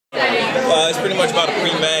It's pretty much about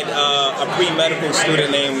a pre-medical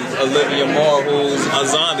student named Olivia Moore, who's a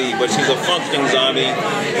zombie, but she's a functioning zombie,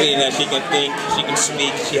 meaning that she can think, she can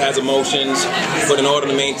speak, she has emotions, but in order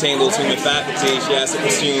to maintain those human faculties, she has to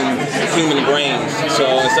consume human brains. So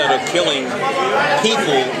instead of killing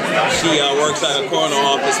people, she works at a coroner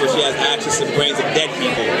office where she has access to the brains of dead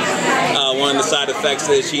people. One of the side effects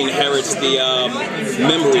is she inherits the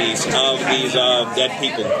memories of these dead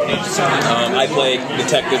people. I played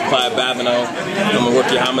Detective Clive Babineau. I'm a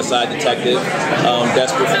rookie homicide detective,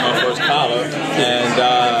 desperate for my first collar, and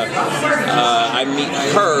I meet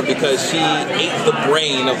her because she ate the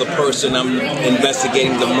brain of the person I'm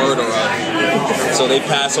investigating the murder of. So they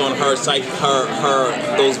pass on her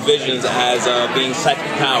those visions as being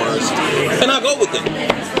psychic powers, and I go with it.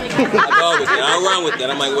 I'll run with it.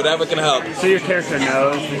 I'm like, whatever can help. So your character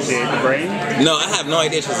knows that she ate the brain? No, I have no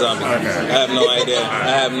idea she's a zombie. Okay. I have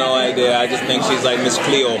no idea. I just think she's like Miss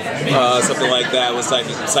Cleo, something like that with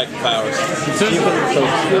psychic powers. So,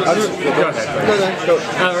 go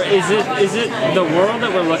ahead. Is it the world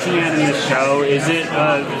that we're looking at in the show? Is it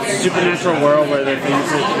a supernatural world where there are things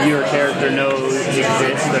that your character knows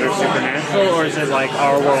exist that are supernatural, or is it like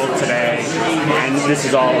our world today, and this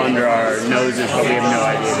is all under our noses, but we have no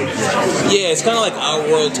idea? Yeah, it's kind of like our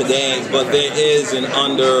world today, but there is an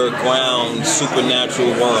underground supernatural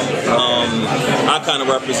world. I kind of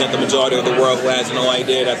represent the majority of the world who has no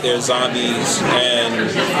idea that there's zombies and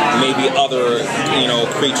maybe other,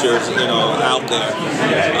 creatures, out there.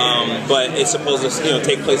 But it's supposed to,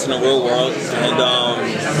 take place in the real world,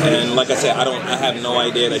 and like I said, I have no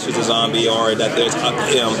idea that she's a zombie or that there's,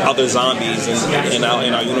 other zombies in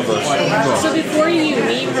our universe. So before you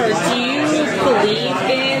meet her, do you believe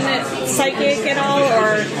in psychic at all,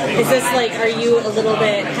 or is this like, are you a little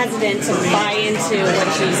bit hesitant to buy into what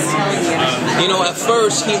she's telling you? At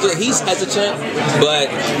first he's hesitant, but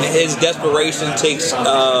his desperation takes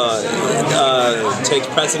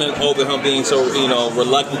precedent over him being so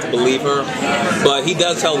reluctant to believe her. But he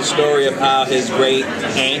does tell the story of how his great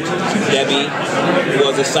aunt Debbie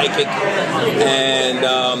was a psychic, and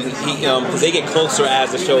because they get closer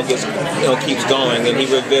as the show keeps going, and he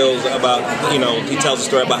reveals about he tells a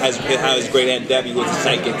story about how his great aunt Debbie was a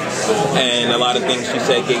psychic, and a lot of things she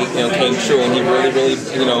said came true, and he really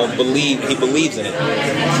believes in it.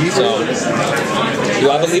 So, do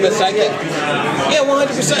I believe in psychic? Yeah,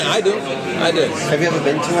 100%. I do. Have you ever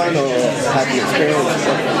been to one or had the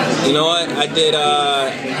experience? You know what? I did.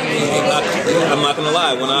 I'm not gonna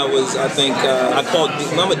lie. When I was, I think I called.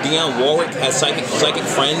 Remember, Dionne Warwick had psychic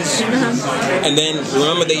friends, and then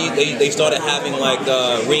remember they started having like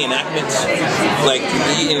reenactments. Like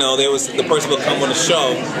there was the person will come on the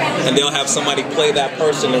show, and they'll have somebody play that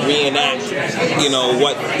person to reenact,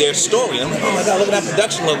 what their story. And I'm like, oh my god, look at that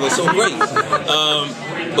production level, it's so great.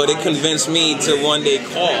 But it convinced me to one day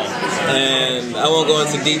call, and I won't go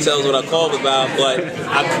into details what I called about, but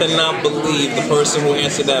I could not believe the person who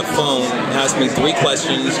answered that phone asked me 3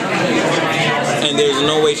 questions, and there's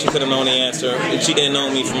no way she could have known the answer. She didn't know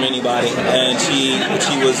me from anybody, and she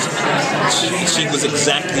was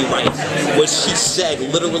exactly right. What she said,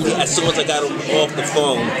 literally, as soon as I got off the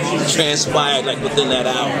phone, transpired like within that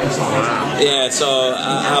hour. Yeah, so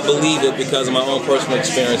I believe it because of my own personal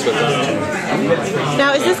experience with her.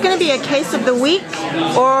 Now, is this going to be a case of the week,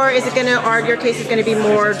 or your case is going to be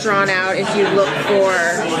more drawn out as you look for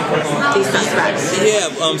these suspects? Yeah,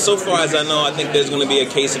 so far as I know, I think there's going to be a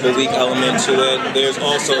case of a week element to it. There's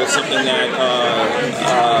also something that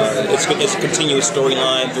it's a continuous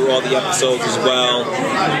storyline through all the episodes as well.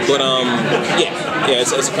 But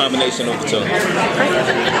it's a combination of the two.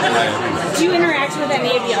 Yeah. Do you interact with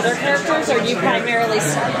any of the other characters, or do you primarily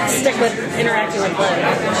stick with interacting with Liv?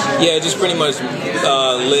 Yeah, just pretty much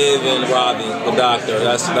Liv and Robbie, the doctor.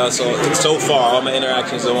 That's all. So far, all my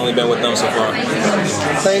interactions have only been with them so far.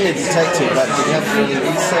 Playing a detective, did you have to do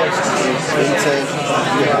research into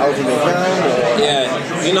holding it down? Or? Yeah,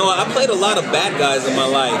 I played a lot of bad guys in my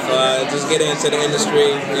life. Just getting into the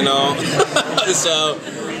industry, so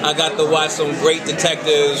I got to watch some great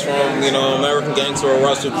detectives from, American Gangster or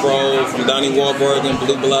Russell Crowe, from Donnie Wahlberg and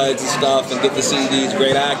Blue Bloods and stuff, and get to see these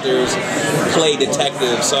great actors play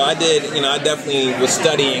detectives. So I did, I definitely was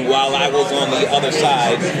studying while I was on the other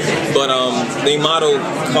side. But they modeled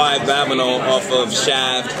Clive Babineau off of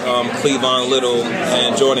Shaft, Cleavon Little,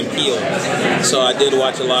 and Jordan Peele. So I did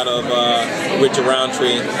watch a lot of Richard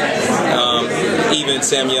Roundtree, even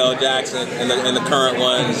Samuel L. Jackson and the current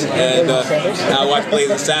ones. And I watched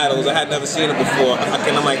Blazing saddles. I had never seen it before.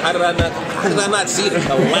 And I'm like, how did I not see it? It's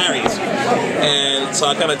hilarious. And so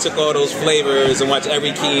I kind of took all those flavors and watched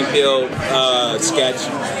every Key and Peele sketch,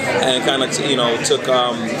 and kind of took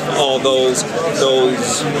all those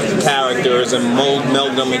characters and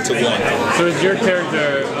melded them into one. So is your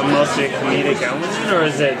character a mostly comedic element, or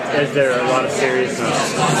is there a lot of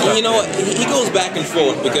seriousness? You know, he goes back and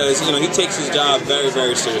forth because he takes his job very,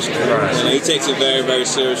 very seriously. Right. He takes it very, very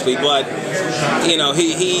seriously. But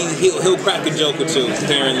he'll crack a joke or two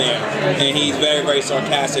here and there, and he's very, very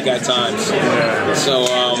sarcastic at times. Yeah. So,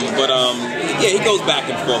 yeah, he goes back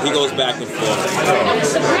and forth. He goes back and forth.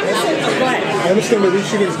 The premise of what? I understand they're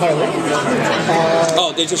reshooting the pilot.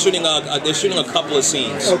 They're just shooting a couple of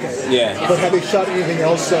scenes. Okay. Yeah. But have they shot anything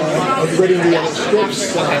else? Are you reading the other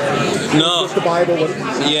scripts? No. Just the Bible?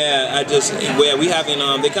 Yeah, we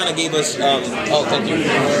haven't. They kind of gave us. Thank you.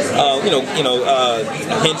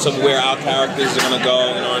 Hints of where our characters are gonna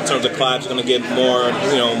go. In terms of Clive's gonna get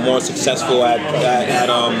more successful at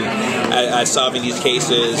solving these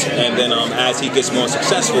cases, and then as he gets more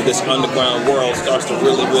successful, this underground world starts to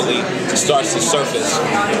really starts to surface.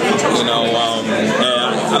 And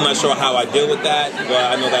I'm not sure how I deal with that, but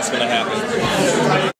I know that's gonna happen.